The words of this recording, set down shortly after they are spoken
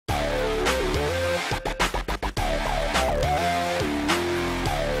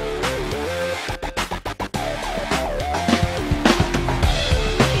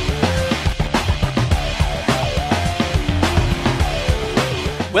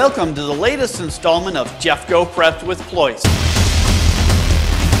Welcome to the latest installment of Jeffco Preps with Pleuss.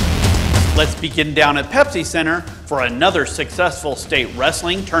 Let's begin down at Pepsi Center for another successful state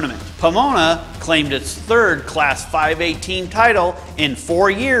wrestling tournament. Pomona claimed its third Class 5A title in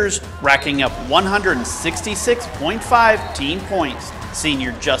 4 years, racking up 166.5 team points.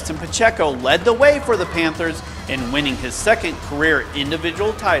 Senior Justin Pacheco led the way for the Panthers in winning his second career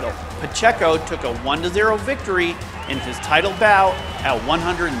individual title. Pacheco took a 1-0 victory in his title bout at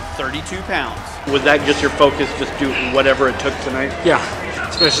 132 pounds. Was that just your focus, just do whatever it took tonight? Yeah,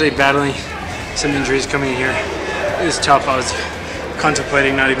 especially battling some injuries coming in here. It was tough. I was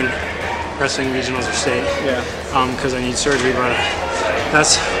contemplating not even wrestling regionals or state because I need surgery, but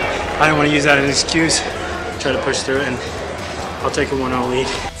I don't want to use that as an excuse. Try to push through it, and I'll take a 1-0 lead.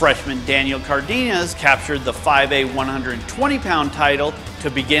 Freshman Daniel Cardenas captured the 5A 120-pound title to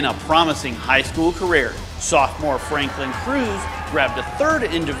begin a promising high school career. Sophomore Franklin Cruz grabbed a third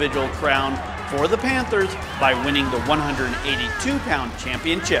individual crown for the Panthers by winning the 182-pound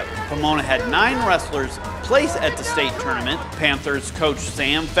championship. Pomona had 9 wrestlers place at the state tournament. Panthers coach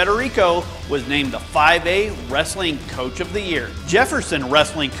Sam Federico was named the 5A Wrestling Coach of the Year. Jefferson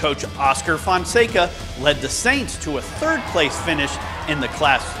wrestling coach Oscar Fonseca led the Saints to a third-place finish in the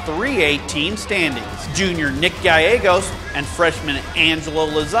Class 3A team standings. Junior Nick Gallegos and freshman Angelo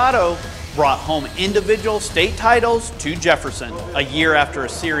Lozado brought home individual state titles to Jefferson. A year after a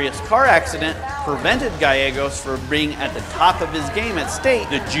serious car accident prevented Gallegos from being at the top of his game at state,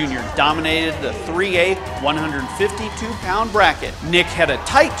 the junior dominated the 3A 152-pound bracket. Nick had a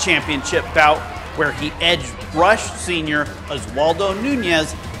tight championship bout where he edged Brush senior Oswaldo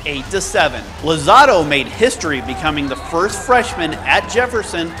Nunez 8-7. Lozado made history, becoming the first freshman at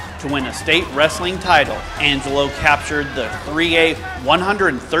Jefferson to win a state wrestling title. Angelo captured the 3A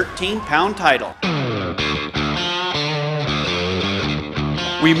 113-pound title.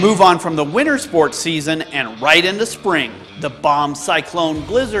 We move on from the winter sports season and right into spring. The bomb cyclone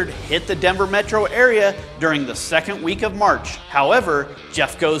blizzard hit the Denver metro area during the second week of March. However,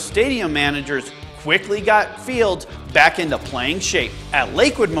 Jeffco's stadium managers quickly got fields back into playing shape. At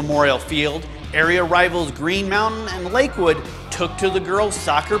Lakewood Memorial Field, area rivals Green Mountain and Lakewood took to the girls'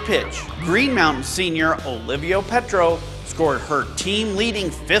 soccer pitch. Green Mountain senior Olivia Petro scored her team-leading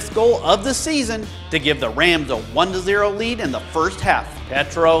 5th goal of the season to give the Rams a 1-0 lead in the first half.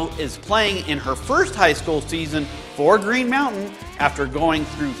 Petro is playing in her first high school season for Green Mountain after going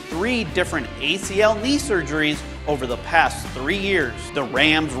through 3 different ACL knee surgeries over the past 3 years. The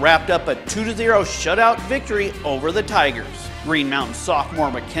Rams wrapped up a 2-0 shutout victory over the Tigers. Green Mountain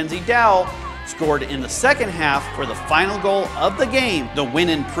sophomore Mackenzie Dowell scored in the second half for the final goal of the game. The win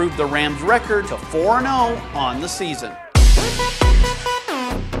improved the Rams' record to 4-0 on the season.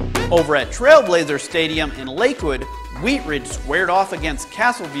 Over at Trailblazer Stadium in Lakewood, Wheat Ridge squared off against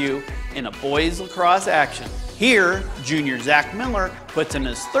Castleview in a boys lacrosse action. Here, junior Zach Miller puts in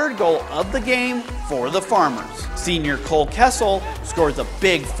his 3rd goal of the game for the Farmers. Senior Cole Kessel scores a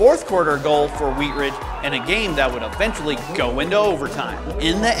big 4th quarter goal for Wheat Ridge in a game that would eventually go into overtime.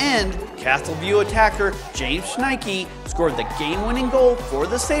 In the end, Castleview attacker James Schneike scored the game-winning goal for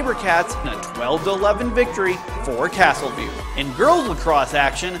the SaberCats in a 12-11 victory for Castleview. In girls lacrosse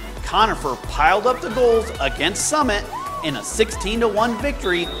action, Conifer piled up the goals against Summit in a 16-1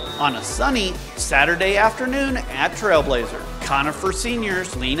 victory on a sunny Saturday afternoon at Trailblazer. Conifer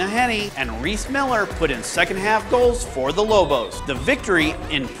seniors Lena Henney and Reese Miller put in second half goals for the Lobos. The victory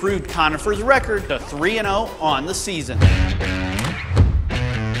improved Conifer's record to 3-0 on the season.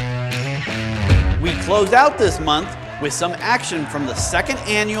 We close out this month with some action from the 2nd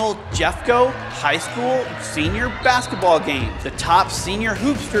annual Jeffco High School Senior Basketball Game. The top senior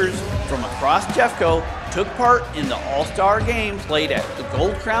hoopsters from across Jeffco took part in the All-Star Game played at the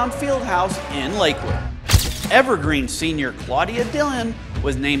Gold Crown Fieldhouse in Lakewood. Evergreen senior Claudia Dillon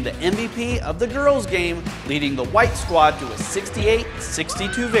was named the MVP of the girls' game, leading the white squad to a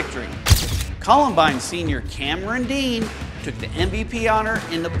 68-62 victory. Columbine senior Cameron Dean took the MVP honor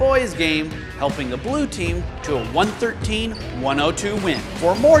in the boys' game, helping the blue team to a 113-102 win.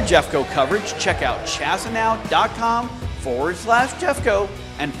 For more Jeffco coverage, check out chassanow.com/Jeffco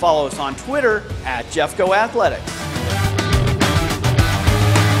and follow us on Twitter at Jeffco Athletics.